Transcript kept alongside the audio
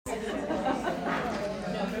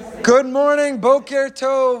Good morning, Boker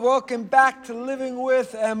Tov. Welcome back to Living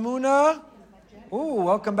with Emunah. Ooh,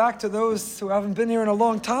 welcome back to those who haven't been here in a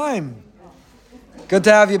long time. Good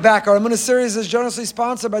to have you back. Our Emunah series is generously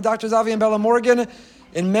sponsored by Dr. Avi and Bella Morgan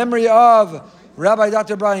in memory of Rabbi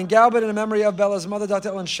Dr. Brian Galbin and in memory of Bella's mother, Dr.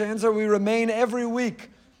 Ellen Shanzer. We remain every week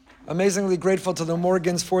amazingly grateful to the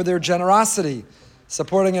Morgans for their generosity,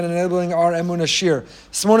 supporting and enabling our Emunah Shir.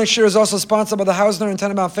 This morning's Shir is also sponsored by the Hausner and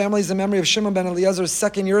Tenenbaum families in memory of Shimon ben Eliezer's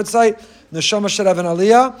second yahrzeit, Neshama Sherav and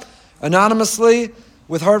Aliyah, anonymously,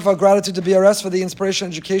 with heartfelt gratitude to BRS for the inspiration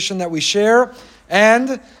and education that we share,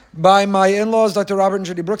 and by my in-laws, Dr. Robert and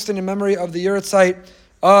Judy Brookston, in memory of the yahrzeit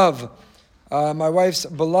of my wife's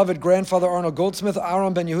beloved grandfather, Arnold Goldsmith,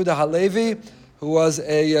 Aaron ben Yehuda Halevi, who was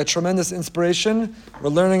a tremendous inspiration. We're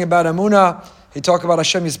learning about Emunah. He talked about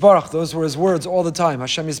Hashem Yisbarach. Those were his words all the time,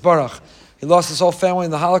 Hashem Yisbarach. He lost his whole family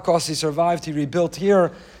in the Holocaust. He survived. He rebuilt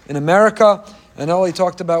here in America. And all he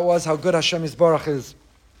talked about was how good Hashem Yisbarach is.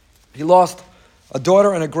 He lost a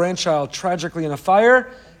daughter and a grandchild tragically in a fire.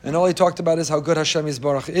 And all he talked about is how good Hashem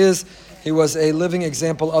Yisbarach is. He was a living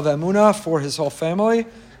example of Emunah for his whole family,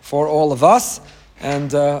 for all of us.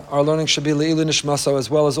 And our learning should be Le'ilu Nishmaso, as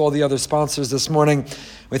well as all the other sponsors this morning.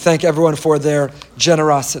 We thank everyone for their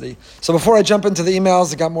generosity. So before I jump into the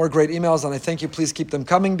emails, I got more great emails, and I thank you. Please keep them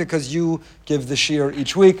coming because you give the shir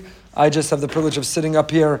each week. I just have the privilege of sitting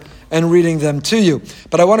up here and reading them to you.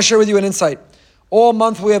 But I want to share with you an insight. All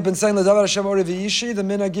month we have been saying L'David Hashem Ori V'Yishi. The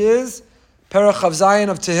minhag is Perach Chav Zayin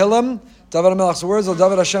of Tehillim. David HaMelech's words,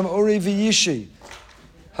 L'David Hashem Ori V'Yishi.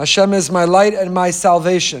 Hashem is my light and my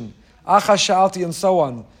salvation. Acha Sha'alti, and so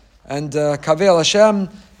on. And Kavel Hashem,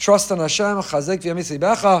 trust in Hashem, Chazek V'Yamis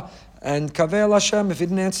Libecha, and Kavel Hashem, if he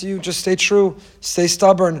didn't answer you, just stay true, stay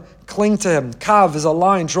stubborn, cling to him. Kav is a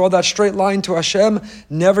line, draw that straight line to Hashem,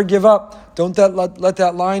 never give up. Don't let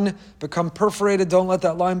that line become perforated, don't let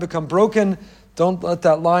that line become broken, don't let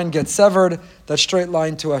that line get severed, that straight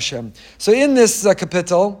line to Hashem. So in this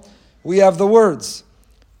kapitel, we have the words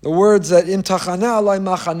that Im Tachana Alai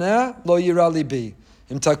Machaneh Lo Yira Libi.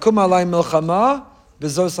 No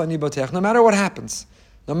matter what happens,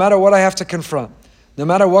 no matter what I have to confront, no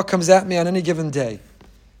matter what comes at me on any given day.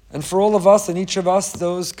 And for all of us and each of us,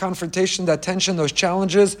 those confrontation, that tension, those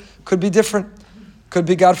challenges could be different. Could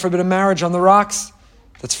be, God forbid, a marriage on the rocks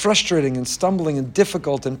that's frustrating and stumbling and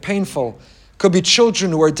difficult and painful. Could be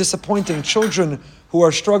children who are disappointing, children who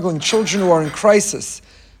are struggling, children who are in crisis.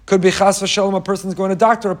 Could be chas v'shalom, a person's going to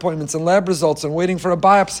doctor appointments and lab results and waiting for a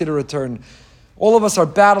biopsy to return. All of us are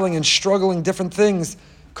battling and struggling different things.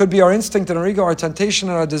 Could be our instinct and our ego, our temptation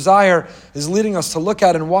and our desire is leading us to look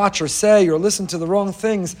at and watch or say or listen to the wrong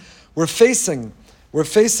things. We're facing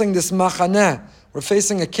this machaneh. We're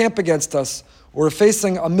facing a camp against us. We're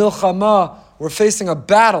facing a milchama. We're facing a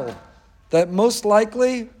battle that most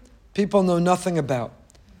likely people know nothing about.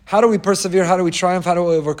 How do we persevere? How do we triumph? How do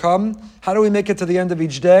we overcome? How do we make it to the end of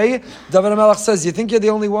each day? David HaMelech says, you think you're the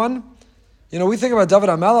only one? You know, we think about David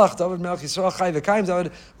HaMelech, David Melech Yisrael Chai V'Kaim,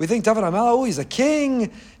 David. We think David HaMelech, oh, he's a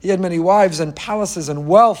king. He had many wives and palaces and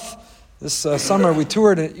wealth. This summer we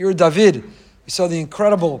toured at Ir David. We saw the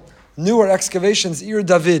incredible newer excavations, Ir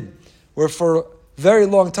David, where for a very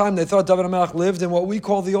long time they thought David HaMelech lived in what we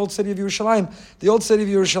call the old city of Yerushalayim. The old city of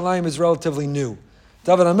Yerushalayim is relatively new.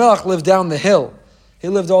 David HaMelech lived down the hill. He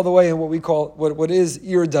lived all the way in what we call, what is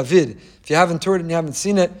Ir David. If you haven't toured it and you haven't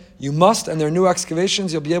seen it, you must, and there are new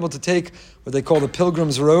excavations. You'll be able to take what they call the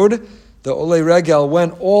Pilgrim's Road. The Olei Regel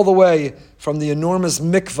went all the way from the enormous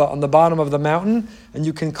mikvah on the bottom of the mountain, and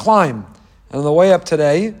you can climb. And on the way up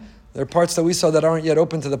today, there are parts that we saw that aren't yet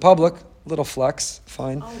open to the public. Little flex,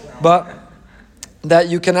 fine. But that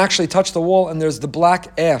you can actually touch the wall, and there's the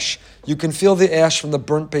black ash. You can feel the ash from the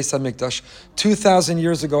burnt Beis HaMikdash. 2,000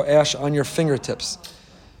 years ago, ash on your fingertips.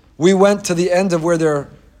 We went to the end of where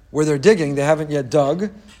they're digging. They haven't yet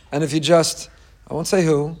dug. And if you just, I won't say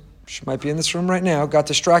who, she might be in this room right now, got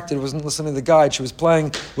distracted, wasn't listening to the guide. She was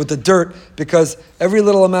playing with the dirt because every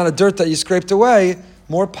little amount of dirt that you scraped away,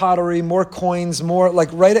 more pottery, more coins, more like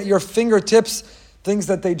right at your fingertips, things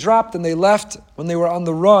that they dropped and they left when they were on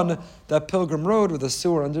the run, that pilgrim road with a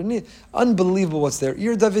sewer underneath. Unbelievable what's there.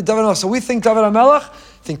 David HaMelech. So we think David HaMelech,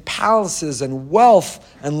 think palaces and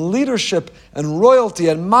wealth and leadership and royalty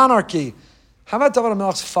and monarchy. How about David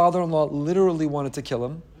HaMelech's father-in-law literally wanted to kill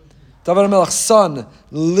him? David HaMelech's son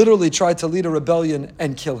literally tried to lead a rebellion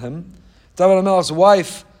and kill him. David HaMelech's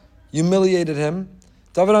wife humiliated him.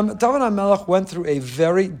 David HaMelech went through a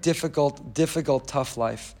very difficult, tough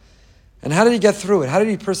life. And how did he get through it? How did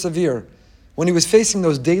he persevere? When he was facing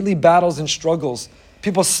those daily battles and struggles,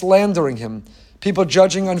 people slandering him, people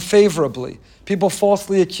judging unfavorably, people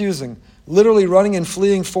falsely accusing, literally running and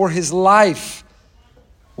fleeing for his life.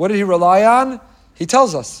 What did he rely on? He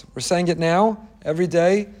tells us. We're saying it now, every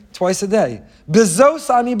day, twice a day. Bezos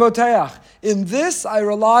ani boteach. In this I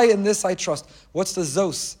rely, in this I trust. What's the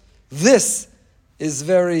zos? This is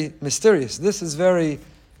very mysterious. This is very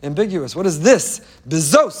ambiguous. What is this?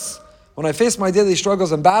 Bezos. When I face my daily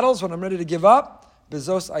struggles and battles, when I'm ready to give up,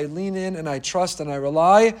 bezos, I lean in and I trust and I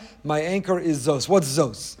rely. My anchor is zos. What's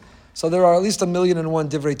zos? So there are at least 1,000,001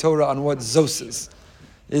 divrei Torah on what zos is.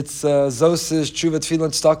 It's zos is tshuva, tefillah,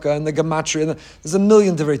 staka, and the gematria. There's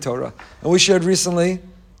 1,000,000 divrei Torah. And we shared recently,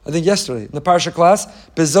 I think yesterday, in the parsha class,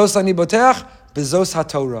 bezos ani boteach, bezos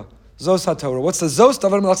haTorah. Zos HaTorah. What's the Zos?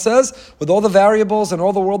 David Melech says, with all the variables and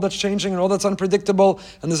all the world that's changing and all that's unpredictable,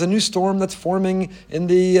 and there's a new storm that's forming in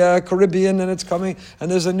the Caribbean and it's coming, and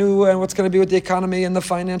there's a new, and what's going to be with the economy and the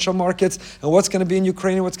financial markets, and what's going to be in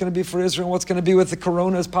Ukraine, and what's going to be for Israel, and what's going to be with the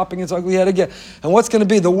corona is popping its ugly head again, and what's going to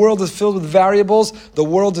be, the world is filled with variables, the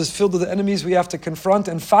world is filled with enemies we have to confront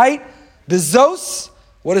and fight. Bezos,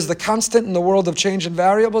 what is the constant in the world of change and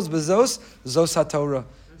variables? Bezos, Zos HaTorah,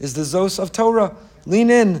 is the Zos of Torah.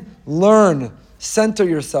 Lean in, learn, center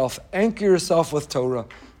yourself, anchor yourself with Torah.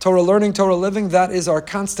 Torah learning, Torah living, that is our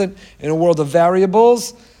constant in a world of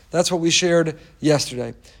variables. That's what we shared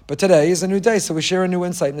yesterday. But today is a new day, so we share a new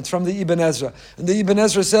insight, and it's from the Ibn Ezra. And the Ibn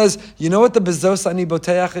Ezra says, you know what the bezos ani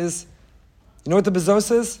boteach is? You know what the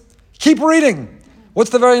bezos is? Keep reading.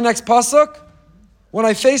 What's the very next pasuk? When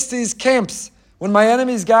I face these camps, when my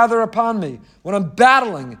enemies gather upon me, when I'm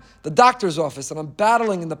battling the doctor's office, and I'm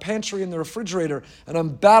battling in the pantry and the refrigerator, and I'm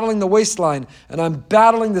battling the waistline, and I'm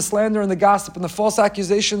battling the slander and the gossip and the false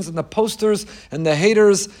accusations and the posters and the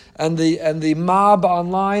haters and the mob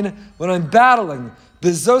online, when I'm battling,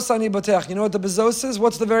 bezos ani boteach. You know what the bezos is?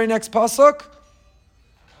 What's the very next pasuk?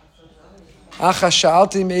 Acha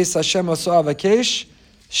sha'alti me'es Hashem oso avakesh,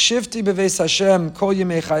 shifti beveis Hashem kol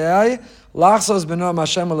yemei chayai, lachzos b'noam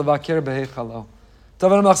Hashem levaker beheichalo.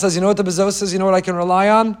 David Melech says, you know what the bezos is? You know what I can rely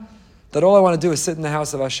on? That all I want to do is sit in the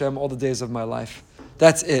house of Hashem all the days of my life.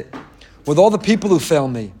 That's it. With all the people who fail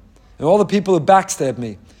me, and all the people who backstab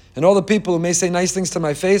me, and all the people who may say nice things to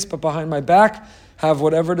my face, but behind my back have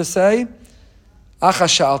whatever to say. Acha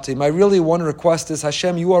sha'alti. My really one request is,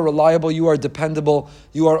 Hashem, you are reliable, you are dependable,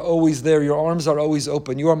 you are always there, your arms are always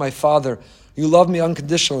open, you are my Father, you love me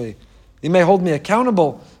unconditionally. You may hold me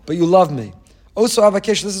accountable, but you love me. Oso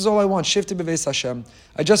avakesh, this is all I want. Shifti beveis Hashem.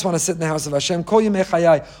 I just want to sit in the house of Hashem. Kol yemei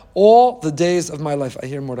chayai, all the days of my life. I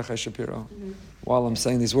hear Mordechai Shapiro while I'm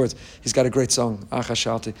saying these words. He's got a great song. Acha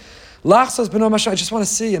shalti. Lachsos b'noam Hashem. I just want to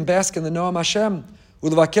see and bask in the Noam Hashem.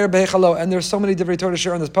 Ulevaker beheichalo. And there's so many different Torah to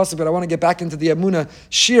share on this pasuk, but I want to get back into the Emunah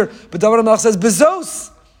shir. But David HaMelech says,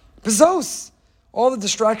 bezos, bezos. All the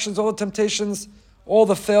distractions, all the temptations, all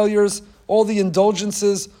the failures, all the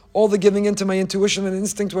indulgences, all the giving into my intuition and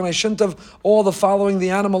instinct when I shouldn't have, all the following the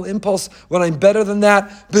animal impulse when I'm better than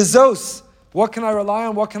that. Bezos. What can I rely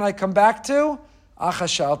on? What can I come back to? Acha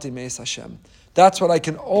sha'alti me'es Hashem. That's what I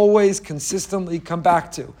can always consistently come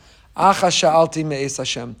back to. Acha sha'alti me'es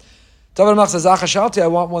Hashem. David HaMelech says, Acha sha'alti, I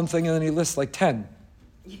want one thing, and then he lists like 10.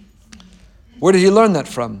 Where did he learn that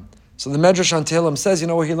from? So the Medrash on Tehillim says, you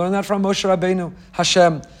know where he learned that from? Moshe Rabbeinu,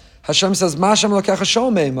 Hashem. Hashem says, Ma Hashem lokecha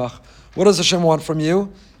shol me'imach. What does Hashem want from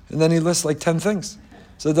you? And then he lists like 10 things.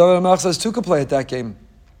 So David HaMelech says, two could play at that game.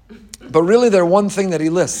 But really, they're one thing that he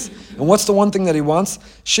lists. And what's the one thing that he wants?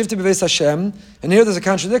 Shifti beveis Hashem. And here there's a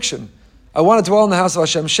contradiction. I want to dwell in the house of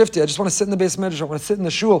Hashem. Shifti. I just want to sit in the Beis Medrash. I want to sit in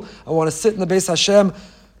the shul. I want to sit in the Beis Hashem.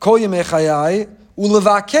 Kol yemei chayai.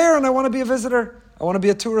 Ulevaker. And I want to be a visitor. I want to be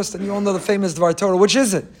a tourist. And you all know the famous Dvar Torah. Which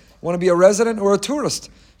is it? You want to be a resident or a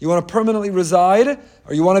tourist? You want to permanently reside?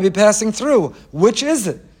 Or you want to be passing through? Which is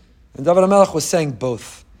it? And David HaMelech was saying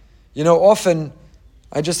both. You know, often,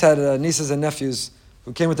 I just had nieces and nephews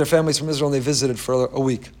who came with their families from Israel and they visited for a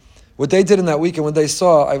week. What they did in that week and when they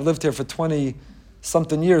saw, I've lived here for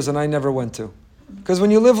 20-something years and I never went to. Because when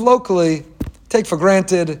you live locally, take for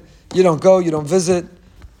granted, you don't go, you don't visit,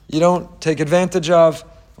 you don't take advantage of.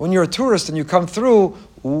 When you're a tourist and you come through,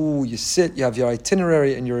 you sit, you have your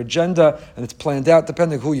itinerary and your agenda and it's planned out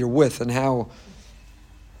depending who you're with and how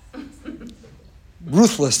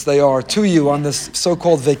ruthless they are to you on this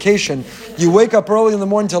so-called vacation. You wake up early in the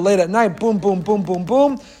morning till late at night, boom, boom, boom, boom,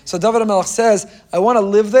 boom. So David HaMelech says, I want to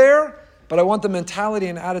live there, but I want the mentality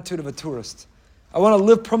and attitude of a tourist. I want to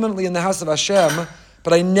live permanently in the house of Hashem,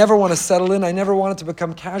 but I never want to settle in. I never want it to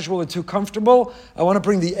become casual or too comfortable. I want to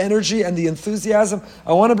bring the energy and the enthusiasm.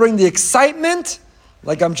 I want to bring the excitement,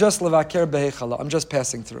 like I'm just levaker beheichalo. I'm just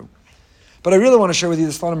passing through. But I really want to share with you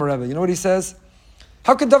the Slonim Rebbe. You know what he says?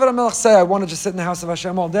 How could David HaMelech say, I want to just sit in the house of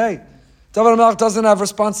Hashem all day? David HaMelech doesn't have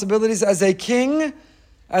responsibilities as a king,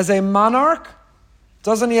 as a monarch.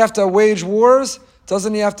 Doesn't he have to wage wars?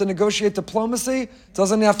 Doesn't he have to negotiate diplomacy?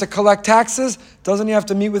 Doesn't he have to collect taxes? Doesn't he have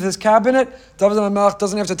to meet with his cabinet? David HaMelech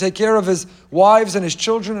doesn't have to take care of his wives and his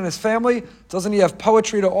children and his family? Doesn't he have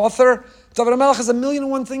poetry to author? David HaMelech has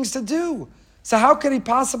 1,000,001 things to do. So how could he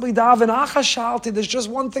possibly daven? Achashalti, there's just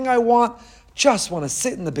one thing I want. Just want to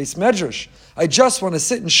sit in the Beis Medrash. I just want to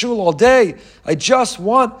sit in shul all day. I just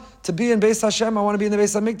want to be in Beis Hashem. I want to be in the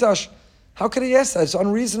Beis HaMikdash. How could he ask that? It's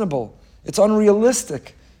unreasonable. It's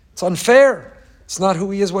unrealistic. It's unfair. It's not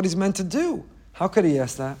who he is, what he's meant to do. How could he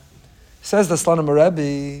ask that? Says the Slonim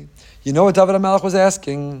Rebbe, you know what David HaMelech was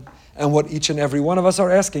asking, and what each and every one of us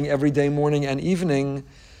are asking every day, morning and evening.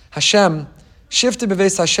 Hashem, Shifti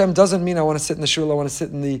Beveis Hashem doesn't mean I want to sit in the shul, I want to sit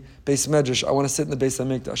in the Beis Medrash, I want to sit in the Beis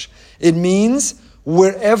HaMikdash. It means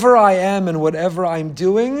wherever I am and whatever I'm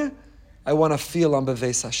doing, I want to feel I'm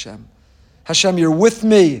Beveis Hashem. Hashem, you're with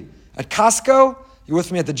me at Costco, you're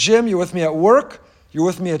with me at the gym, you're with me at work, you're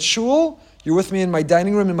with me at shul, you're with me in my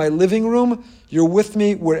dining room, in my living room, you're with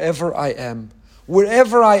me wherever I am.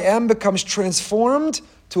 Wherever I am becomes transformed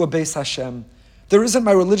to a Beis Hashem. There isn't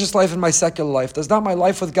my religious life and my secular life. There's not my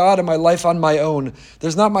life with God and my life on my own.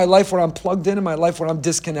 There's not my life where I'm plugged in and my life where I'm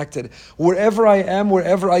disconnected. Wherever I am,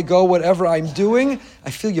 wherever I go, whatever I'm doing, I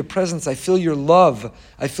feel your presence. I feel your love.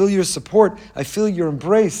 I feel your support. I feel your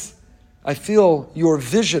embrace. I feel your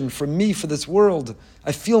vision for me, for this world.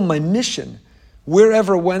 I feel my mission.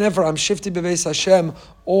 Wherever, whenever, I'm shifty beveis Hashem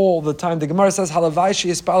all the time. The Gemara says, Halavai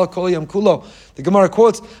sheyispala kol yom kulo. The Gemara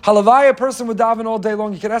quotes, Halavai, a person would daven all day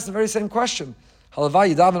long. You could ask the very same question. Halavai,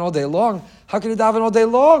 you daven all day long? How can you daven all day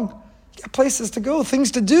long? You got places to go, things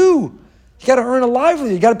to do. You got to earn a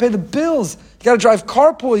livelihood. You got to pay the bills. You got to drive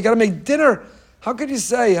carpool. You got to make dinner. How could you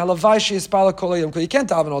say, Halavai sheyispala kol yom kulo? You can't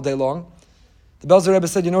daven all day long. The Belzer Rebbe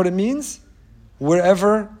said, you know what it means?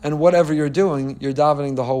 Wherever and whatever you're doing, you're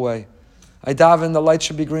davening the whole way. I daven, the light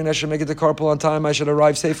should be green, I should make it to carpool on time, I should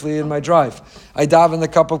arrive safely in my drive. I daven, the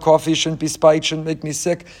cup of coffee shouldn't be spiked, shouldn't make me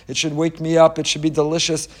sick, it should wake me up, it should be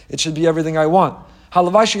delicious, it should be everything I want. I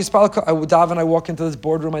daven, I walk into this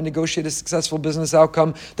boardroom, I negotiate a successful business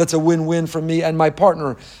outcome that's a win-win for me and my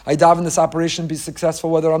partner. I daven, this operation be successful,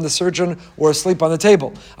 whether I'm the surgeon or asleep on the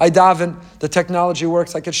table. I daven, the technology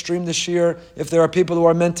works, I could stream this year if there are people who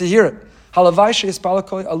are meant to hear it. A little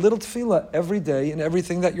tefillah every day in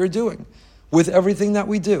everything that you're doing. With everything that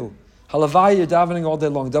we do. Halavai, you're davening all day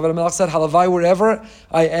long. David HaMelech said, Halavai, wherever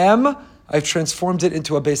I am, I've transformed it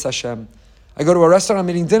into a Beis Hashem. I go to a restaurant, I'm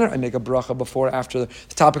eating dinner, I make a bracha before, after.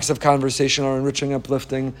 The topics of conversation are enriching,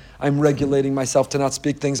 uplifting. I'm regulating myself to not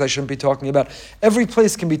speak things I shouldn't be talking about. Every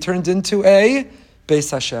place can be turned into a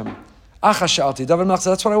Beis Hashem. Achashalti. David HaMelech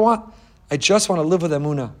said, that's what I want. I just want to live with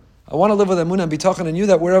Emunah. I want to live with Emunah and be talking to you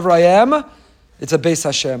that wherever I am, it's a Beis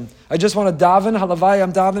Hashem. I just want to daven, Halavai,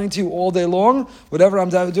 I'm davening to you all day long. Whatever I'm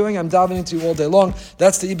doing, I'm davening to you all day long.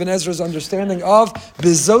 That's the Ibn Ezra's understanding of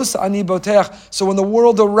Bizos ani boteach. So when the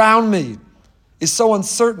world around me is so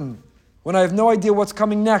uncertain, when I have no idea what's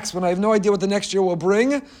coming next, when I have no idea what the next year will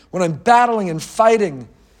bring, when I'm battling and fighting,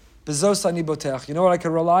 Bizos ani boteach. You know what I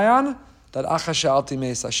can rely on? That achashalti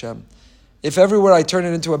meis Hashem. If everywhere I turn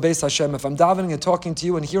it into a Beis Hashem, if I'm davening and talking to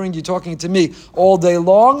you and hearing you talking to me all day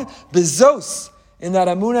long, bezos, in that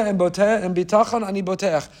Emunah and bitachon ani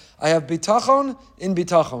boteach. I have bitachon in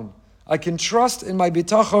bitachon. I can trust in my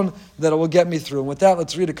bitachon that it will get me through. And with that,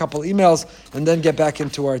 let's read a couple emails and then get back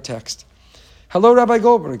into our text. Hello, Rabbi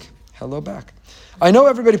Goldberg. Hello back. I know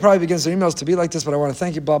everybody probably begins their emails to be like this, but I want to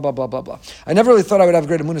thank you, blah, blah, blah, blah, blah. I never really thought I would have a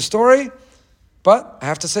great Emunah story, but I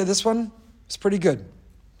have to say this one is pretty good.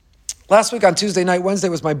 Last week on Tuesday night, Wednesday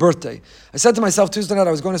was my birthday. I said to myself Tuesday night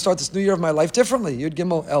I was going to start this new year of my life differently. Yud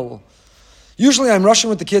Gimel El. Usually I'm rushing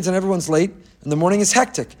with the kids and everyone's late, and the morning is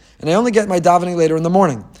hectic, and I only get my davening later in the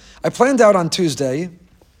morning. I planned out on Tuesday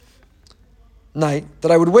night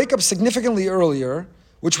that I would wake up significantly earlier,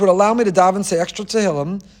 which would allow me to daven, say extra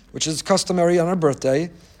Tehillim, which is customary on our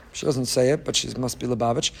birthday. She doesn't say it, but she must be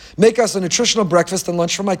Lubavitch. Make us a nutritional breakfast and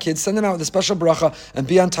lunch for my kids, send them out with a special bracha, and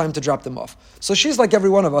be on time to drop them off. So she's like every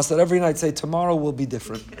one of us that every night say, tomorrow will be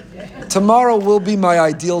different. Tomorrow will be my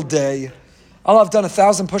ideal day. I'll have done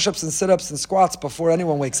 1,000 push-ups and sit-ups and squats before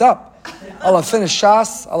anyone wakes up. I'll have finished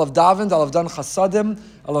Shas, I'll have davened, I'll have done chasadim,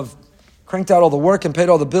 I'll have cranked out all the work and paid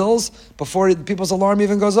all the bills before people's alarm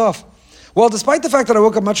even goes off. Well, despite the fact that I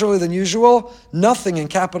woke up much earlier than usual, nothing in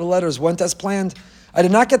capital letters went as planned. I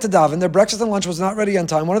did not get to daven. Their breakfast and lunch was not ready on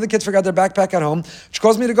time. One of the kids forgot their backpack at home, which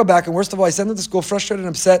caused me to go back. And worst of all, I sent them to school frustrated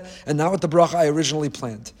and upset, and not with the bracha I originally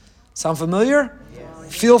planned. Sound familiar?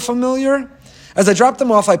 Yes. Feel familiar? As I dropped them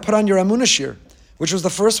off, I put on your Emunah shir, which was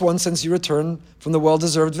the first one since you returned from the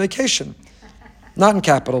well-deserved vacation. Not in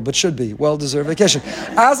capital, but should be. Well-deserved vacation.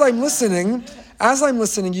 As I'm listening,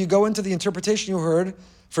 you go into the interpretation you heard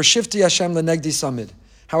for Shifti Hashem Lenegdi Samid.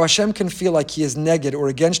 How Hashem can feel like He is neged or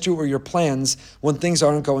against you or your plans when things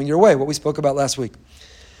aren't going your way, what we spoke about last week.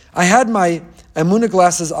 I had my Emunah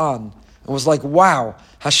glasses on and was like, wow,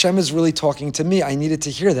 Hashem is really talking to me. I needed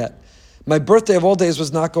to hear that. My birthday of all days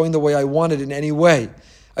was not going the way I wanted in any way.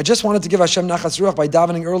 I just wanted to give Hashem nachas ruach by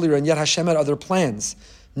davening earlier, and yet Hashem had other plans.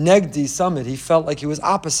 Negdi Samid, He felt like He was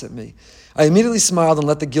opposite me. I immediately smiled and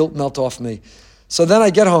let the guilt melt off me. So then I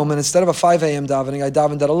get home, and instead of a 5 a.m. davening, I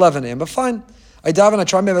davened at 11 a.m. But fine, I daven, I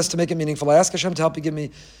try my best to make it meaningful. I ask Hashem to help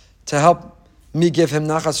me give Him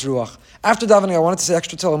nachas ruach. After davening, I wanted to say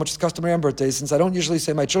extra Tehillim, which is customary on birthdays. Since I don't usually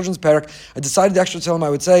say my children's parak, I decided the extra Tehillim I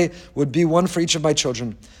would say would be one for each of my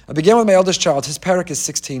children. I began with my eldest child. His parak is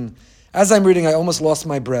 16. As I'm reading, I almost lost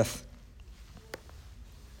my breath.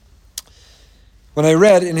 When I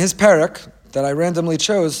read in his parak that I randomly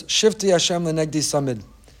chose, Shifti Hashem lenegdi samid,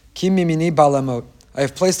 ki mimini balamot. I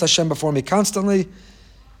have placed Hashem before me constantly.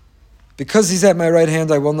 Because He's at my right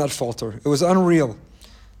hand, I will not falter. It was unreal.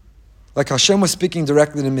 Like Hashem was speaking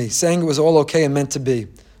directly to me, saying it was all okay and meant to be.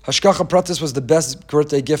 Hashgacha Pratis was the best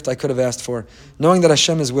birthday gift I could have asked for, knowing that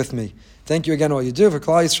Hashem is with me. Thank you again for all you do. For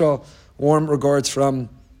Klal Yisrael, warm regards from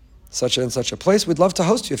such and such a place. We'd love to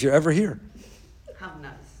host you if you're ever here. How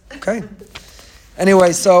nice. Okay.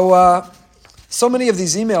 Anyway, so many of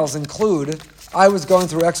these emails include, I was going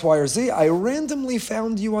through X, Y, or Z. I randomly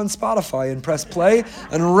found you on Spotify and pressed play,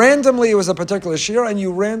 and randomly it was a particular shir, and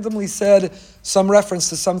you randomly said some reference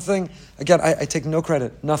to something. Again, I take no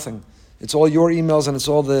credit, nothing. It's all your emails, and it's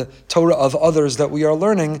all the Torah of others that we are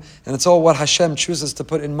learning, and it's all what Hashem chooses to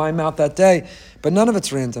put in my mouth that day. But none of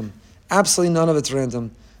it's random. Absolutely none of it's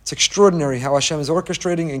random. It's extraordinary how Hashem is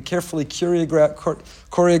orchestrating and carefully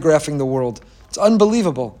choreographing the world. It's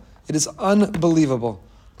unbelievable. It is unbelievable.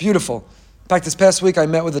 Beautiful. In fact, this past week I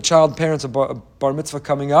met with the child parents of bar mitzvah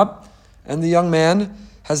coming up, and the young man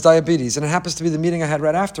has diabetes. And it happens to be the meeting I had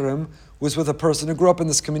right after him was with a person who grew up in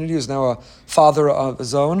this community, who's now a father of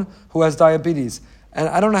his own, who has diabetes. And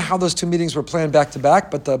I don't know how those two meetings were planned back to back,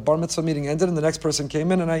 but the bar mitzvah meeting ended and the next person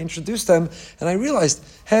came in and I introduced them, and I realized,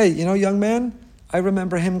 hey, young man, I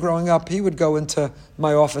remember him growing up. He would go into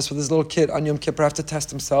my office with his little kid on Yom Kippur, have to test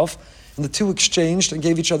himself. And the two exchanged and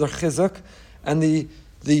gave each other chizuk. And the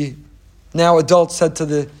now adult said to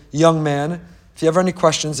the young man, if you have any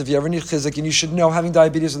questions, if you ever need chizuk, and you should know having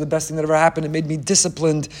diabetes is the best thing that ever happened. It made me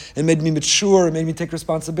disciplined. It made me mature. It made me take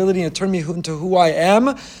responsibility. And it turned me into who I am.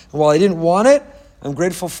 And while I didn't want it, I'm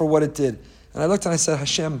grateful for what it did. And I looked and I said,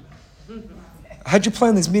 Hashem, how'd you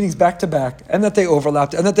plan these meetings back to back? And that they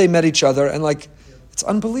overlapped and that they met each other. And it's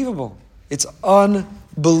unbelievable. It's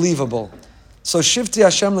unbelievable. So Shifti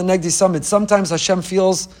Hashem lenegdi samid. Sometimes Hashem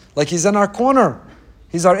feels like He's in our corner.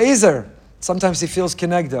 He's our Ezer. Sometimes He feels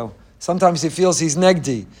kenegdo. Sometimes He feels He's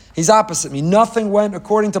negdi. He's opposite me. Nothing went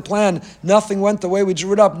according to plan. Nothing went the way we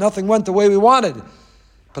drew it up. Nothing went the way we wanted.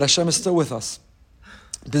 But Hashem is still with us.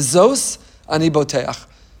 Bezos ani boteach.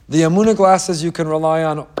 The Emunah glasses you can rely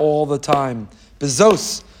on all the time.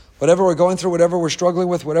 Bezos. Whatever we're going through, whatever we're struggling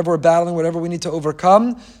with, whatever we're battling, whatever we need to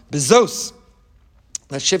overcome. Bezos.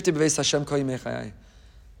 That shifti b'veis Hashem kol yimei chayai.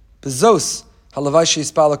 Bezos halavai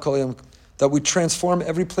sheyispala kol yom. That we transform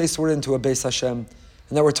every place we're in to a Beis Hashem,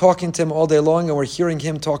 and that we're talking to Him all day long, and we're hearing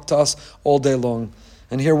Him talk to us all day long.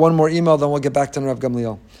 And here, one more email, then we'll get back to Rav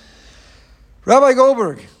Gamliel. Rabbi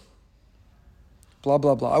Goldberg, blah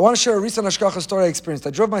blah blah. I want to share a recent Hashgacha story I experienced. I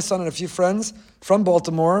drove my son and a few friends from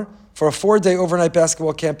Baltimore for a 4-day overnight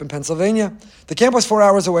basketball camp in Pennsylvania. The camp was 4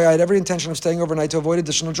 hours away. I had every intention of staying overnight to avoid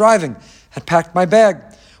additional driving. Had packed my bag.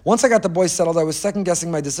 Once I got the boys settled, I was second-guessing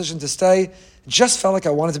my decision to stay. It just felt like I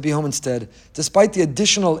wanted to be home instead, despite the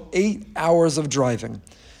additional 8 hours of driving.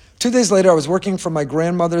 2 days later, I was working from my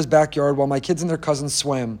grandmother's backyard while my kids and their cousins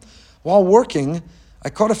swam. While working, I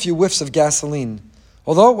caught a few whiffs of gasoline.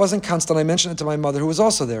 Although it wasn't constant, I mentioned it to my mother, who was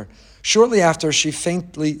also there. Shortly after, she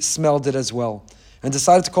faintly smelled it as well, and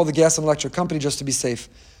decided to call the gas and electric company just to be safe.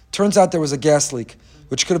 Turns out there was a gas leak,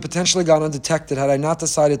 which could have potentially gone undetected had I not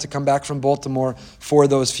decided to come back from Baltimore for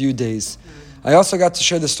those few days. I also got to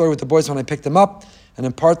share this story with the boys when I picked them up and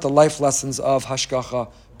impart the life lessons of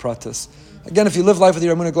Hashgacha Pratis. Again, if you live life with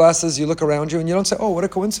your Emunah glasses, you look around you and you don't say, oh, what a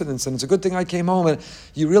coincidence, and it's a good thing I came home. And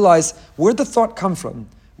you realize, where did the thought come from?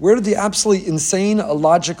 Where did the absolutely insane,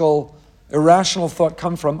 illogical, irrational thought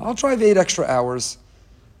come from? I'll drive 8 extra hours.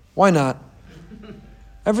 Why not?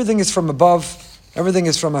 Everything is from above. Everything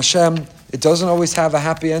is from Hashem. It doesn't always have a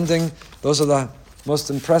happy ending. Those are the most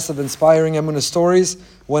impressive, inspiring Emunah stories.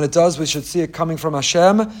 When it does, we should see it coming from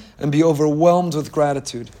Hashem and be overwhelmed with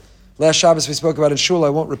gratitude. Last Shabbos we spoke about in Shul, I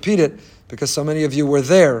won't repeat it because so many of you were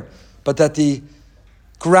there, but that the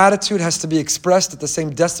gratitude has to be expressed at the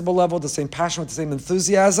same decibel level, the same passion, with the same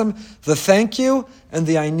enthusiasm, the thank you and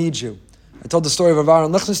the I need you. I told the story of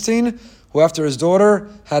Aaron Lichtenstein, who after his daughter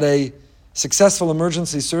had a successful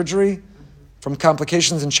emergency surgery from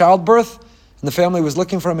complications in childbirth, and the family was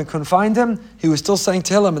looking for him and couldn't find him, he was still saying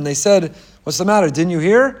Tehillim, and they said, "What's the matter? Didn't you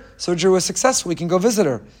hear? Surgery was successful, we can go visit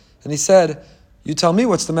her." And he said, "You tell me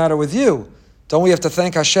what's the matter with you. Don't we have to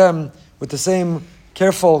thank Hashem with the same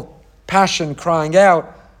careful passion, crying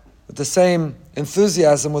out, with the same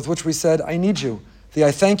enthusiasm with which we said, I need you. The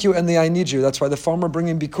I thank you and the I need you." That's why the farmer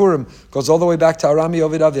bringing Bikurim goes all the way back to Arami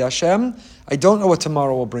Ovid Avi. Hashem, I don't know what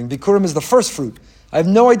tomorrow will bring. Bikurim is the first fruit. I have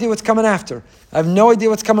no idea what's coming after. I have no idea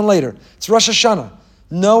what's coming later. It's Rosh Hashanah.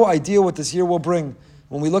 No idea what this year will bring.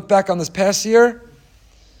 When we look back on this past year,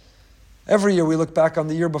 every year we look back on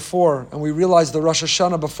the year before and we realize the Rosh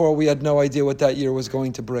Hashanah before we had no idea what that year was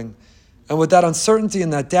going to bring. And with that uncertainty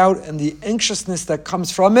and that doubt and the anxiousness that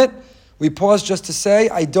comes from it, we pause just to say,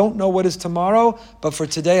 I don't know what is tomorrow, but for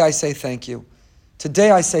today I say thank you.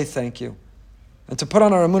 Today I say thank you. And to put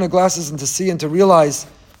on our Emunah glasses and to see and to realize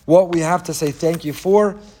what we have to say thank you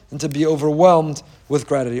for and to be overwhelmed with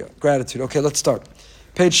gratitude. Okay, let's start.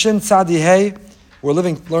 Page Shin Tzadi Hey. We're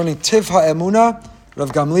learning Tiv HaEmunah,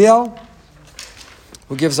 Rav Gamliel,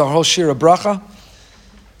 who gives our whole shir a bracha.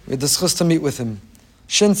 We had the schus to meet with him.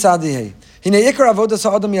 Shin Tzadi Hey. Hinei Ikar Avodas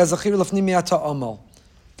Ha'adam Yazachir Lefni Mi'ata Amal.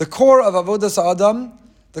 The core of Avodas Ha'adam,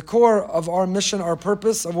 the core of our mission, our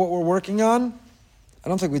purpose, of what we're working on, I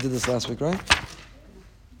don't think we did this last week, right?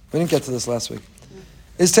 We didn't get to this last week.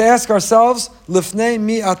 Is to ask ourselves, Lifnei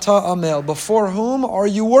mi'ata amel, before whom are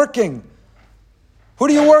you working? Who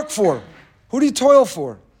do you work for? Who do you toil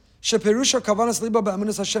for? Sheperusha kavanas liba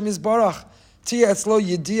ba'amunus Hashem yizbarach, tia etzlo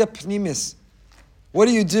yediyah pnimis. What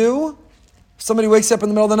do you do? If somebody wakes up in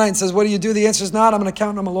the middle of the night and says, what do you do? The answer is not, I'm an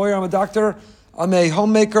accountant, I'm a lawyer, I'm a doctor, I'm a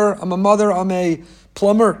homemaker, I'm a mother, I'm a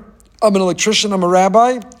plumber, I'm an electrician, I'm a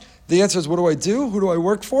rabbi. The answer is, what do I do? Who do I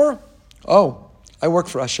work for? Oh, I work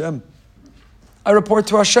for Hashem. I report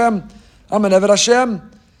to Hashem. I'm an Eved Hashem.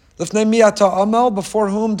 Lifnei mi'ata amal, before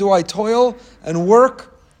whom do I toil and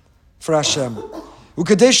work? For Hashem. In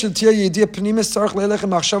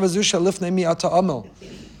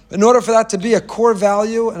order for that to be a core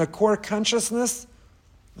value and a core consciousness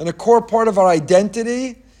and a core part of our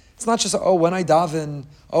identity, it's not just, when I daven,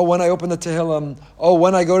 when I open the Tehillim,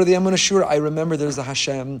 when I go to the Emunah Shur, I remember there's a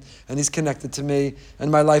Hashem and He's connected to me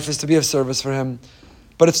and my life is to be of service for Him.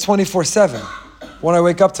 But it's 24/7. When I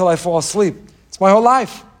wake up till I fall asleep. It's my whole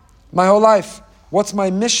life. My whole life. What's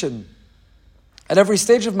my mission? At every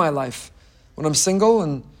stage of my life. When I'm single,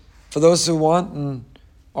 and for those who want and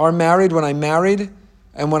are married, when I'm married,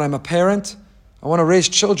 and when I'm a parent, I want to raise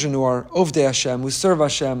children who are Ovdei Hashem, who serve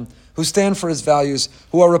Hashem, who stand for His values,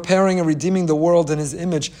 who are repairing and redeeming the world in His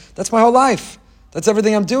image. That's my whole life. That's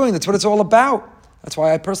everything I'm doing. That's what it's all about. That's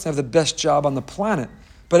why I personally have the best job on the planet.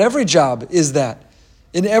 But every job is that.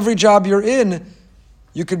 In every job you're in,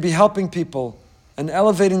 you could be helping people and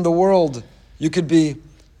elevating the world. You could be,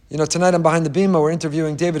 tonight I'm behind the bima, we're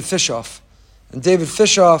interviewing David Fishoff. And David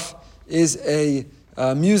Fishoff is a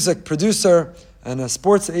music producer and a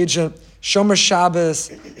sports agent, Shomer Shabbos,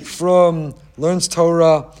 from learns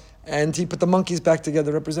Torah, and he put the Monkeys back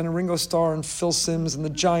together, representing Ringo Starr and Phil Simms and the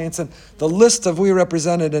Giants, and the list of we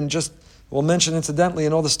represented, and just, we'll mention incidentally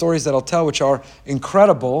in all the stories that I'll tell, which are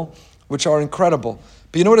incredible.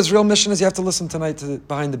 But you know what his real mission is? You have to listen tonight to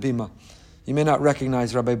Behind the Bima. You may not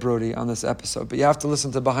recognize Rabbi Brody on this episode, but you have to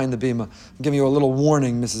listen to Behind the Bima. I'm giving you a little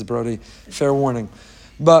warning, Mrs. Brody. Fair warning.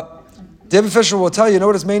 But David Fisher will tell you know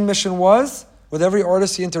what his main mission was? With every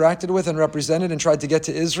artist he interacted with and represented and tried to get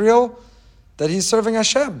to Israel, that he's serving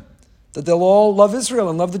Hashem. That they'll all love Israel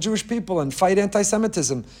and love the Jewish people and fight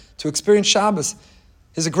anti-Semitism, to experience Shabbos.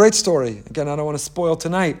 Here's a great story. Again, I don't want to spoil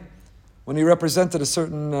tonight. When he represented a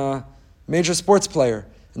certain major sports player,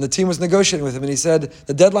 and the team was negotiating with him, and he said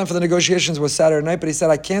the deadline for the negotiations was Saturday night, but he said,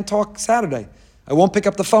 I can't talk Saturday. I won't pick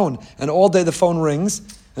up the phone. And all day the phone rings,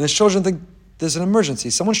 and his children think there's an emergency.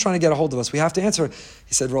 Someone's trying to get a hold of us. We have to answer it.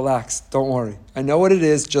 He said, relax, don't worry. I know what it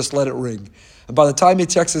is, just let it ring. And by the time he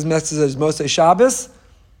checks his message as Moshe Shabbos,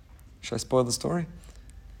 should I spoil the story?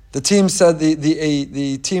 The team said,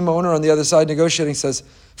 the team owner on the other side negotiating says,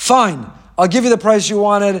 fine, I'll give you the price you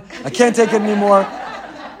wanted. I can't take it anymore.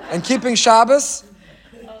 And keeping Shabbos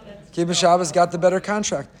got the better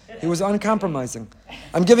contract. He was uncompromising.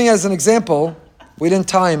 I'm giving as an example, we didn't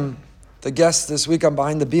time the guest this week I'm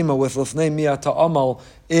behind the bima with Lifnei Miyat Ta'amal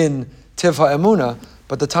in Tivha Emunah,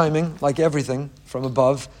 but the timing, like everything from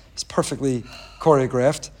above, is perfectly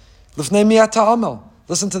choreographed. Lifnei Miyat Ta'amal.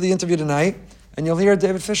 Listen to the interview tonight, and you'll hear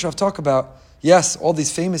David Fishoff talk about, yes, all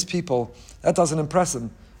these famous people, that doesn't impress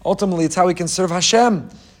him. Ultimately, it's how he can serve Hashem.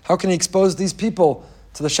 How can he expose these people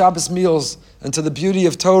to the Shabbos meals and to the beauty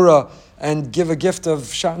of Torah and give a gift of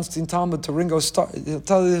Schottenstein Talmud to Ringo Starr,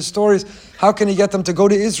 tell his stories? How can he get them to go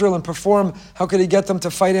to Israel and perform? How can he get them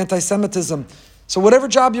to fight anti-Semitism? So whatever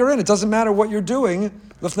job you're in, it doesn't matter what you're doing.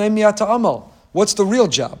 L'fnei miyat ha'amal. What's the real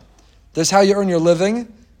job? There's how you earn your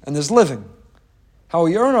living, and there's living. How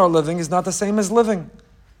we earn our living is not the same as living.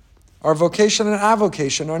 Our vocation and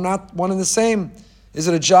avocation are not one and the same. Is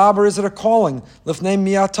it a job or is it a calling? L'fnei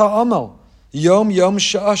miyat ha'amal. Yom, yom,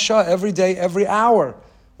 shah, shah, every day, every hour.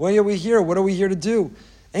 Why are we here? What are we here to do?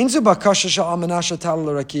 To live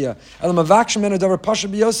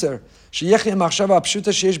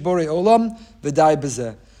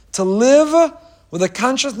with a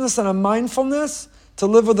consciousness and a mindfulness, to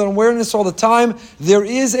live with an awareness all the time. There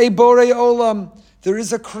is a Borei Olam. There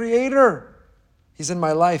is a Creator. He's in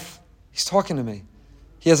my life. He's talking to me.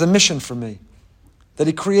 He has a mission for me. That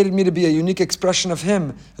He created me to be a unique expression of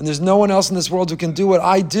Him. And there's no one else in this world who can do what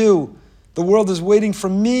I do. The world is waiting for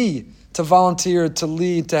me to volunteer, to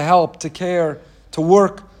lead, to help, to care, to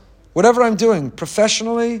work. Whatever I'm doing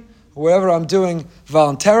professionally, whatever I'm doing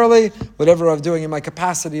voluntarily, whatever I'm doing in my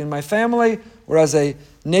capacity in my family, or as a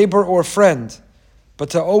neighbor or friend.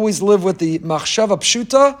 But to always live with the machshava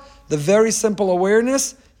pshuta, the very simple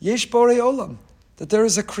awareness, yesh borei olam, that there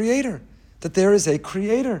is a creator, that there is a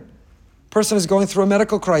creator. Person is going through a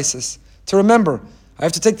medical crisis. To remember, I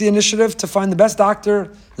have to take the initiative to find the best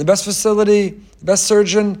doctor, the best facility, the best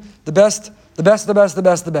surgeon, the best.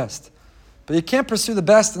 But you can't pursue the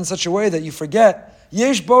best in such a way that you forget,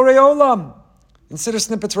 yesh borei olam. In Siddur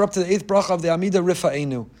snippets, we're up to the 8th bracha of the Amida,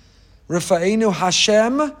 Rifa'enu. Rifa'enu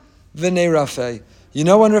Hashem v'nei rafei. You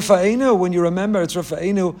know when Rifa'enu, when you remember, it's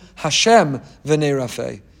Rifa'enu Hashem v'nei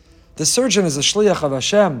rafei. The surgeon is a shliach of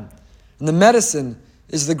Hashem, and the medicine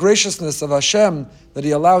is the graciousness of Hashem that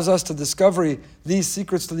He allows us to discover these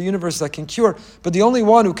secrets to the universe that can cure. But the only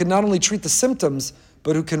one who can not only treat the symptoms,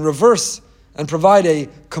 but who can reverse and provide a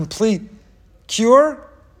complete cure,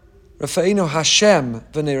 Rafa'inu Hashem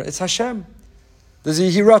v'nei. It's Hashem. There's a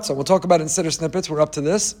Yehiratzon. We'll talk about it in Siddur snippets. We're up to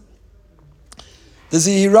this. There's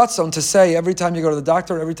a Yehiratzon to say every time you go to the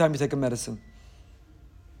doctor, every time you take a medicine.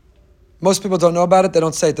 Most people don't know about it. They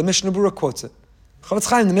don't say it. The Mishnah Berurah quotes it. Chavetz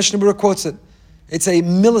Chaim, the Mishnah Berurah quotes it. It's a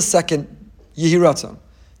millisecond Yehiratzon.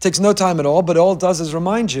 It takes no time at all, but all it does is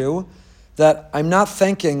remind you that I'm not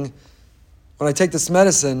thanking, when I take this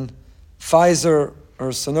medicine, Pfizer or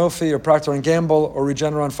Sanofi or Procter & Gamble or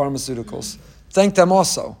Regeneron Pharmaceuticals. Thank them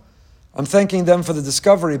also. I'm thanking them for the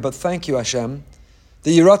discovery, but thank you, Hashem.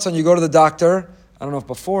 The Yehiratzon, you go to the doctor, I don't know if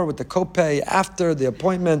before, with the copay, after, the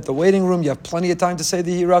appointment, the waiting room, you have plenty of time to say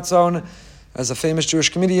the Yehiratzon. As a famous Jewish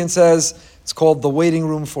comedian says, it's called the waiting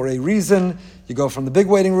room for a reason. You go from the big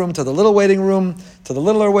waiting room to the little waiting room, to the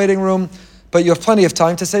littler waiting room, but you have plenty of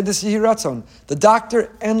time to say this Yehiratzon. The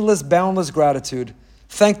doctor, endless, boundless gratitude.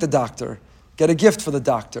 Thank the doctor. Get a gift for the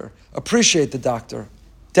doctor. Appreciate the doctor.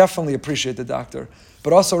 Definitely appreciate the doctor.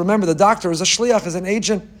 But also remember, the doctor is a shliach, is an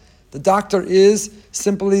agent. The doctor is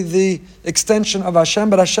simply the extension of Hashem,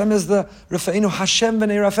 but Hashem is the Rafa'inu Hashem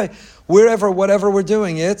v'nei rafei. Wherever, whatever we're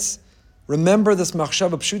doing, it's remember this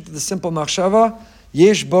machshava pshuta, the simple machshava,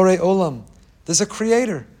 yesh borei olam. There's a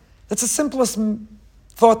creator. That's the simplest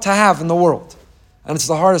thought to have in the world. And it's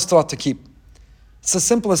the hardest thought to keep. It's the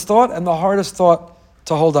simplest thought and the hardest thought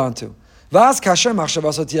to hold on to. And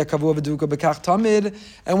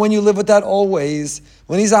when you live with that always,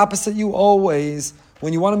 when He's opposite you always,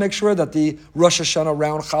 when you want to make sure that the Rosh Hashanah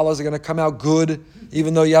round challahs are going to come out good,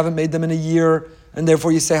 even though you haven't made them in a year, and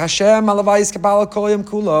therefore you say, Hashem, alavayis kabbalah kol yom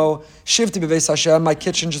kulo, shivti bebeis Hashem, my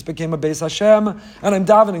kitchen just became a beis Hashem, and I'm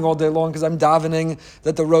davening all day long because I'm davening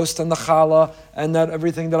that the roast and the challah and that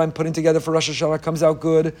everything that I'm putting together for Rosh Hashanah comes out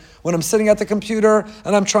good. When I'm sitting at the computer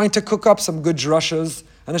and I'm trying to cook up some good drashas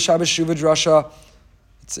and a Shabbos Shuvah drasha,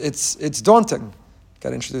 it's daunting. Got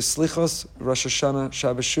to introduce Slichos, Rosh Hashanah,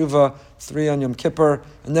 Shabbos Shuvah, 3 on Yom Kippur,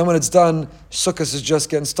 and then when it's done, Sukkot is just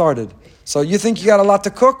getting started. So you think you got a lot to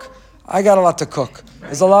cook? I got a lot to cook.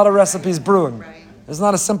 There's a lot of recipes brewing. There's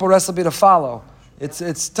not a simple recipe to follow.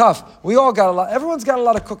 It's tough. We all got a lot. Everyone's got a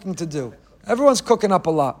lot of cooking to do. Everyone's cooking up a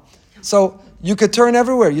lot. So you could turn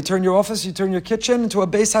everywhere. You turn your office, you turn your kitchen into a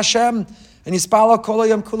Beis Hashem, and you spalo kol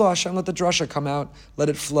yom kulo. Hashem, let the drasha come out. Let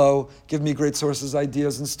it flow. Give me great sources,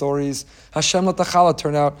 ideas, and stories. Hashem, let the challah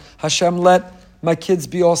turn out. Hashem, let my kids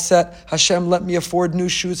be all set. Hashem, let me afford new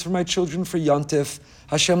shoes for my children for Yontif.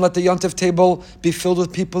 Hashem, let the Yontif table be filled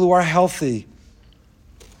with people who are healthy.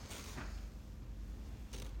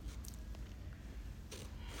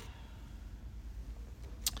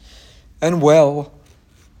 And well,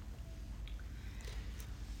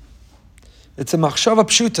 it's a machshava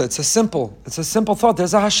pshuta. It's a simple thought.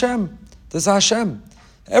 There's a Hashem. There's a Hashem.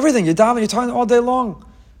 Everything, you're talking all day long.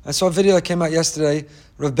 I saw a video that came out yesterday.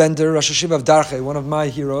 Rav Bender, Rosh Hashiva of Darche, one of my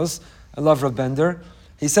heroes. I love Rav Bender.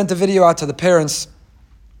 He sent a video out to the parents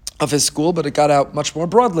of his school, but it got out much more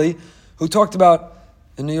broadly, who talked about,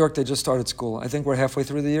 in New York, they just started school. I think we're halfway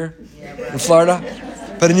through the year in Florida.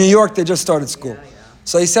 But in New York, they just started school.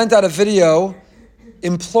 So he sent out a video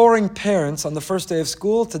imploring parents on the first day of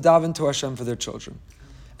school to daven to Hashem for their children.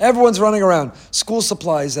 Everyone's running around. School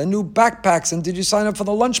supplies and new backpacks. And did you sign up for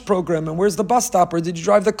the lunch program? And where's the bus stop? Or did you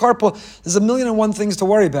drive the carpool? There's 1,000,001 things to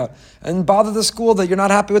worry about. And bother the school that you're not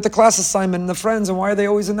happy with the class assignment and the friends. And why are they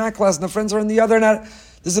always in that class? And the friends are in the other. And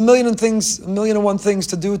there's 1,000,001 things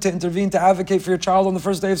to do, to intervene, to advocate for your child on the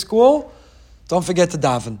first day of school. Don't forget to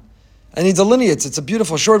daven. And he delineates, it's a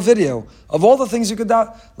beautiful short video of all the things you could do.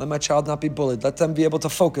 Let my child not be bullied. Let them be able to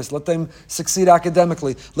focus. Let them succeed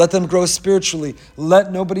academically. Let them grow spiritually.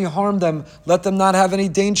 Let nobody harm them. Let them not have any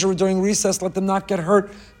danger during recess. Let them not get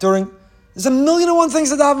hurt during... There's 1,000,001 things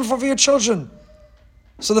to daven for your children.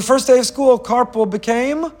 So the first day of school, carpool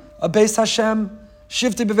became a Beis Hashem.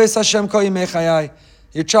 Shivti beVeis Hashem kol yimei chayai.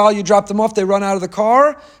 Your child, you drop them off, they run out of the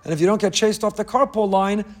car, and if you don't get chased off the carpool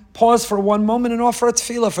line, pause for one moment and offer a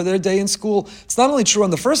tefillah for their day in school. It's not only true on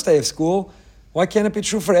the first day of school, why can't it be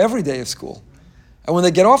true for every day of school? And when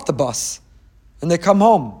they get off the bus, and they come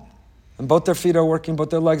home, and both their feet are working, both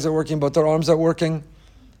their legs are working, both their arms are working.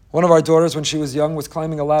 One of our daughters, when she was young, was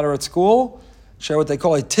climbing a ladder at school. She had what they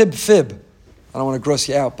call a tib fib. I don't want to gross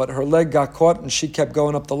you out, but her leg got caught, and she kept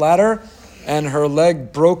going up the ladder, and her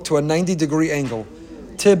leg broke to a 90-degree angle.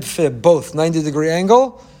 Tib, fib, both 90-degree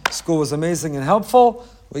angle. School was amazing and helpful.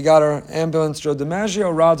 We got her ambulance, Joe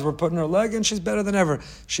DiMaggio. Rods were put in her leg, and she's better than ever.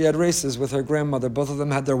 She had races with her grandmother. Both of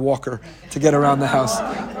them had their walker to get around the house.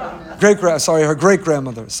 Her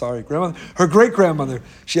great-grandmother. Her great-grandmother.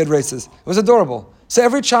 She had races. It was adorable. So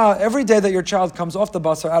every day that your child comes off the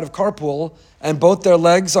bus or out of carpool, and both their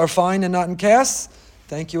legs are fine and not in casts,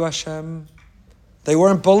 thank you, Hashem. They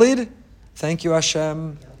weren't bullied. Thank you,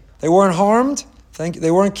 Hashem. They weren't harmed.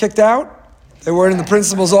 They weren't kicked out. They weren't in the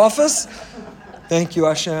principal's office. Thank you,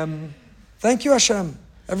 Hashem. Thank you, Hashem.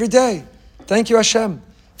 Every day. Thank you, Hashem.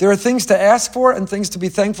 There are things to ask for and things to be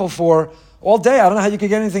thankful for all day. I don't know how you could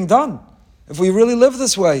get anything done if we really live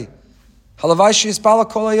this way. Halavai sheyispala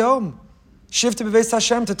kol hayom. Shivti beVeis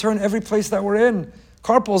Hashem, to turn every place that we're in.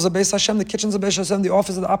 Carpool is a Beis Hashem, the kitchen's a Beis Hashem, the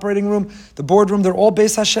office, the operating room, the boardroom, they're all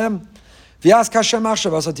Beis Hashem. V'yas kashem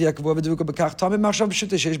machshav asat yakvu v'duku b'kach tamid machshav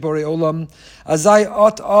b'shute sheish borei olam azai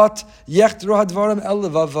ot yechtru hadvarim el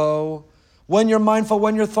levavo. When you're mindful,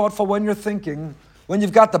 when you're thoughtful, when you're thinking, when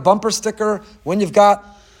you've got the bumper sticker, when you've got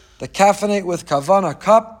the caffeinate with kavana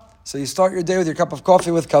cup, so you start your day with your cup of coffee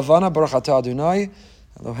with kavana, Baruch atah Adonai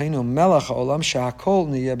Eloheinu melech haolam she'hakol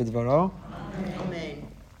niyeh b'dvaro. Amen.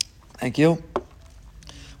 Thank you.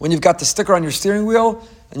 When you've got the sticker on your steering wheel,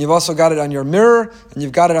 and you've also got it on your mirror, and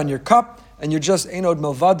you've got it on your cup, and you're just Einod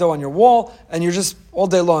Milvado on your wall, and you're just all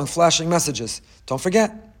day long flashing messages. Don't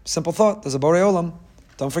forget, simple thought, there's a Borei Olam.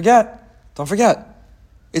 Don't forget.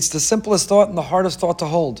 It's the simplest thought and the hardest thought to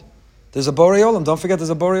hold. There's a Borei Olam. Don't forget there's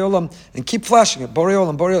a Borei Olam. And keep flashing it. Borei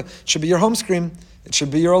Olam, Borei Olam. It should be your home screen. It should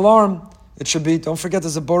be your alarm. It should be, don't forget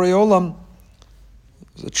there's a Borei Olam.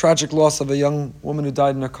 It was a tragic loss of a young woman who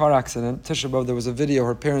died in a car accident. Tisha B'Av, there was a video,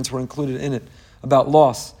 her parents were included in it, about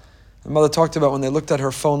loss. Her mother talked about when they looked at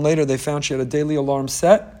her phone later, they found she had a daily alarm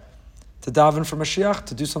set to daven for Mashiach,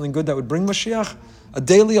 to do something good that would bring Mashiach. A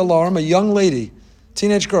daily alarm, a young lady,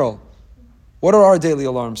 teenage girl. What are our daily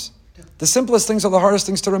alarms? The simplest things are the hardest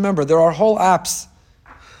things to remember. There are whole apps.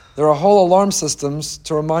 There are whole alarm systems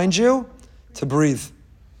to remind you to breathe.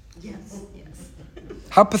 Yes.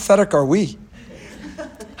 How pathetic are we?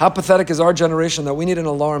 How pathetic is our generation that we need an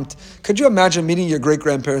alarm? Could you imagine meeting your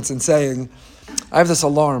great-grandparents and saying, I have this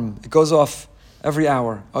alarm. It goes off every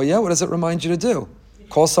hour. Oh yeah? What does it remind you to do?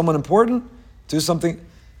 Call someone important? Do something?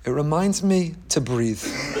 It reminds me to breathe.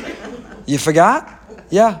 You forgot?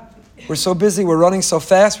 Yeah. We're so busy. We're running so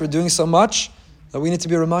fast. We're doing so much that we need to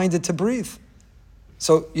be reminded to breathe.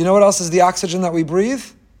 So you know what else is the oxygen that we breathe?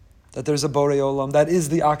 That there's a Borei Olam. That is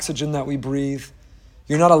the oxygen that we breathe.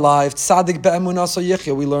 You're not alive. Tzadik be'emunah so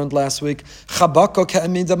yichya, we learned last week. Chabako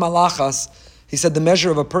ke'emida malachas. He said the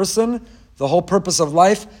measure of a person, the whole purpose of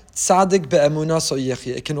life, tzaddik be'emunah so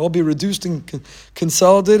yechya. It can all be reduced and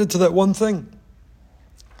consolidated to that one thing.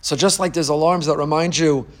 So just like there's alarms that remind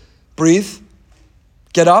you, breathe,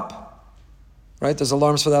 get up, right? There's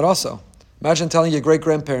alarms for that also. Imagine telling your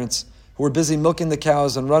great-grandparents who were busy milking the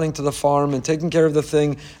cows and running to the farm and taking care of the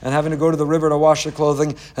thing and having to go to the river to wash their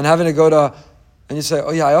clothing and having to go to, and you say, oh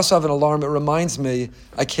yeah, I also have an alarm. It reminds me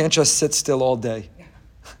I can't just sit still all day.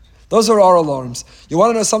 Those are our alarms. You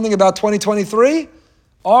want to know something about 2023?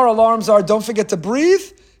 Our alarms are don't forget to breathe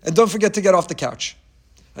and don't forget to get off the couch.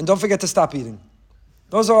 And don't forget to stop eating.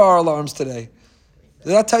 Those are our alarms today.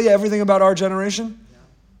 Did that tell you everything about our generation?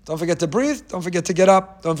 Don't forget to breathe, don't forget to get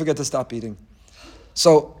up, don't forget to stop eating.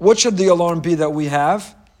 So what should the alarm be that we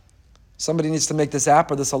have? Somebody needs to make this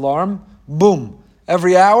app or this alarm. Boom.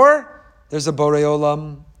 Every hour, there's a Borei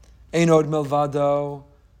Olam. Ein od milvado.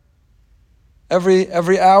 Every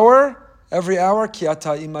hour, ki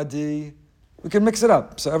ata imadi. We can mix it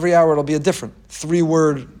up. So every hour it'll be a different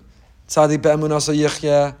 3-word. Tzadik be'emunah so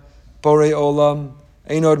yechya. Borei Olam.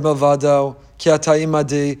 Ein od milvado. Ki ata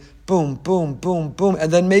imadi. Boom, boom, boom, boom. And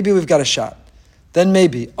then maybe we've got a shot. Then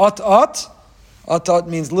maybe. At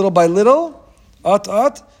means little by little.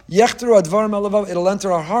 Yechtru advarim elavav. It'll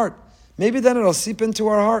enter our heart. Maybe then it'll seep into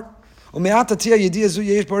our heart. We're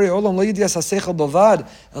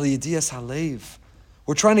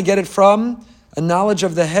trying to get it from a knowledge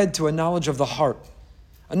of the head to a knowledge of the heart.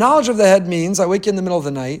 A knowledge of the head means I wake you in the middle of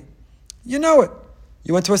the night. You know it.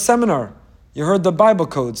 You went to a seminar. You heard the Bible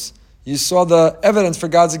codes. You saw the evidence for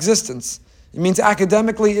God's existence. It means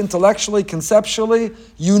academically, intellectually, conceptually,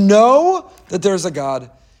 you know that there's a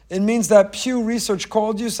God. It means that Pew Research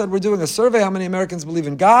called you, said we're doing a survey, how many Americans believe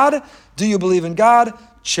in God? Do you believe in God?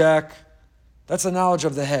 Check. That's a knowledge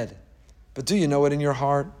of the head. But do you know it in your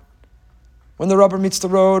heart? When the rubber meets the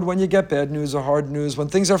road, when you get bad news or hard news, when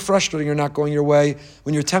things are frustrating or not going your way,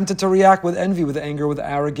 when you're tempted to react with envy, with anger, with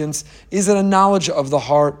arrogance, is it a knowledge of the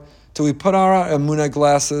heart? Do we put on our Emunah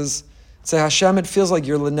glasses? Say, Hashem, it feels like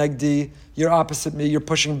you're lenegdi, you're opposite me, you're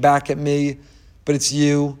pushing back at me, but it's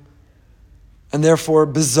you. And therefore,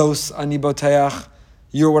 bezos ani boteach,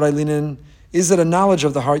 you're what I lean in. Is it a knowledge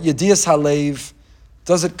of the heart? Yedias halev.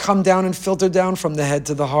 Does it come down and filter down from the head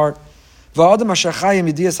to the heart? You want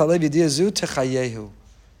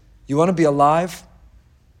to be alive?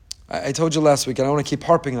 I told you last week, and I want to keep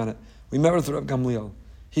harping on it. We met with Reb Gamliel.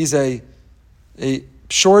 He's a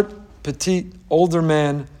short, petite, older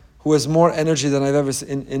man who has more energy than I've ever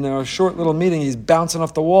seen. In a short little meeting, he's bouncing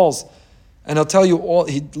off the walls. And he'll tell you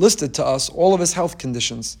he listed to us all of his health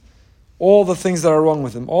conditions, all the things that are wrong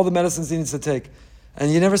with him, all the medicines he needs to take.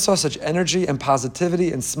 And you never saw such energy and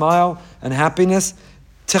positivity and smile and happiness.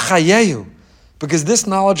 Techayehu. Because this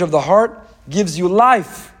knowledge of the heart gives you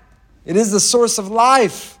life. It is the source of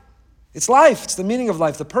life. It's life. It's the meaning of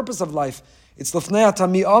life, the purpose of life. It's lefnei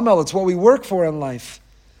atami amel. It's what we work for in life.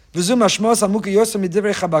 What's don't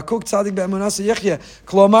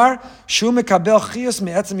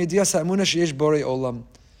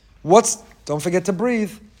forget to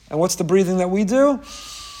breathe. And what's the breathing that we do?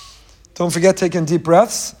 Don't forget taking deep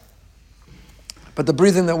breaths. But the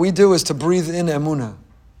breathing that we do is to breathe in Emunah.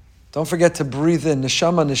 Don't forget to breathe in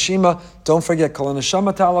neshama, neshima. Don't forget kol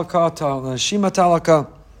neshama talaka, kol neshima talaka.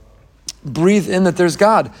 Breathe in that there's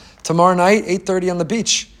God. Tomorrow night, 8:30 on the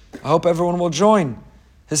beach. I hope everyone will join.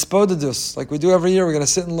 Hispodidus, like we do every year, we're going to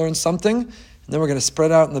sit and learn something, and then we're going to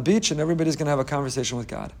spread out on the beach, and everybody's going to have a conversation with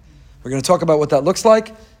God. We're going to talk about what that looks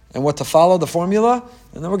like, and what to follow, the formula,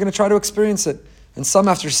 and then we're going to try to experience it. And some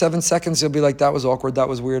after 7 seconds, you'll be like, that was awkward, that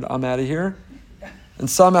was weird, I'm out of here. And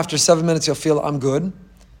some after 7 minutes, you'll feel, I'm good.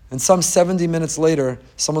 And some 70 minutes later,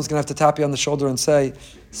 someone's going to have to tap you on the shoulder and say,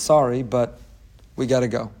 sorry, but we got to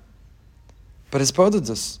go. But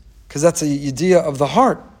hispodidus, because that's a idea of the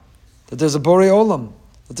heart, that there's a Borei Olam.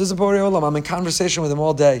 That there's a Borei Olam. I'm in conversation with him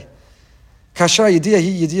all day. That's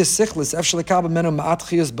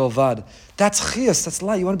chiyas, that's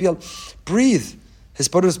light. You want to be able to breathe.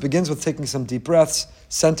 Hispodidus begins with taking some deep breaths,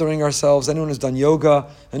 centering ourselves. Anyone who's done yoga,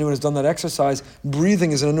 anyone who's done that exercise,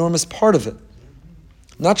 breathing is an enormous part of it.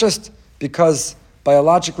 Not just because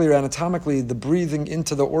biologically or anatomically the breathing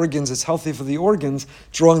into the organs is healthy for the organs,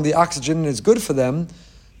 drawing the oxygen in is good for them,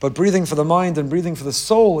 but breathing for the mind and breathing for the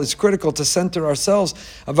soul is critical to center ourselves.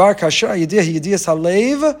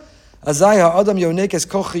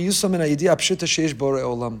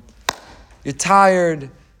 You're tired,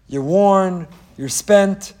 you're worn, you're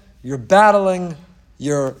spent, you're battling,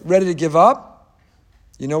 you're ready to give up.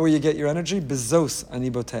 You know where you get your energy? Bezos ani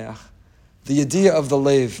boteach. The idea of the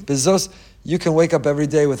leiv. Bezos, you can wake up every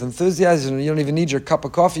day with enthusiasm. You don't even need your cup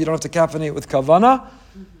of coffee. You don't have to caffeinate with kavana.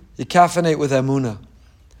 You caffeinate with Emunah.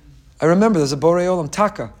 I remember there's a Borei Olam,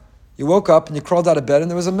 Taka. You woke up and you crawled out of bed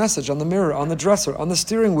and there was a message on the mirror, on the dresser, on the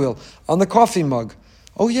steering wheel, on the coffee mug.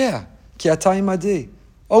 Oh yeah, Ki Ata Imadi.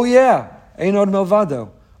 Oh yeah, Ein Od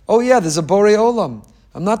Melvado. Oh yeah, there's a Borei Olam.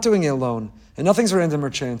 I'm not doing it alone. And nothing's random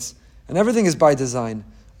or chance. And everything is by design.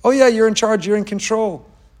 Oh yeah, you're in charge, you're in control.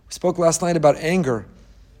 We spoke last night about anger.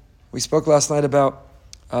 We spoke last night about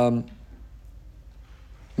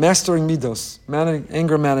mastering midos,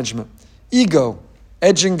 anger management. Ego,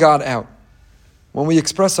 edging God out. When we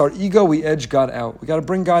express our ego, we edge God out. We got to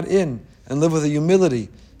bring God in and live with a humility.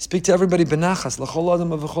 Speak to everybody benachas, l'chol adam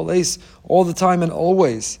v'chol eis, all the time and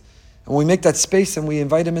always. And when we make that space and we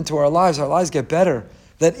invite Him into our lives get better.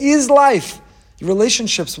 That is life. Your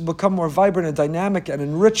relationships will become more vibrant and dynamic and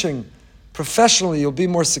enriching. Professionally, you'll be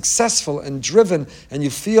more successful and driven, and you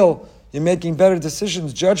feel you're making better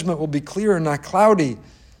decisions. Judgment will be clearer, not cloudy.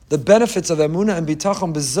 The benefits of emunah and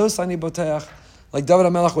bitachon, bezos ani boteach. Like David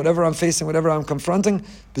HaMelech, whatever I'm facing, whatever I'm confronting,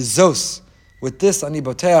 bezos. With this ani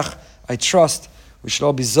boteach, I trust. We should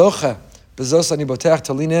all be zoche, bezos ani boteach,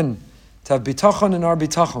 to lean in, to have bitachon in our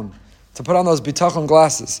bitachon, to put on those bitachon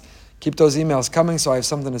glasses. Keep those emails coming so I have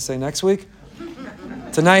something to say next week.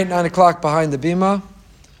 Tonight, 9 o'clock behind the bima.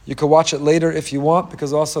 You can watch it later if you want,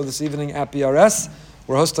 because also this evening at BRS,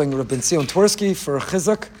 we're hosting Rabbi Tzion Twersky for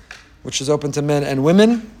Chizuk, which is open to men and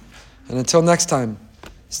women. And until next time,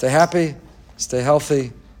 stay happy, stay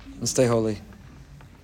healthy, and stay holy.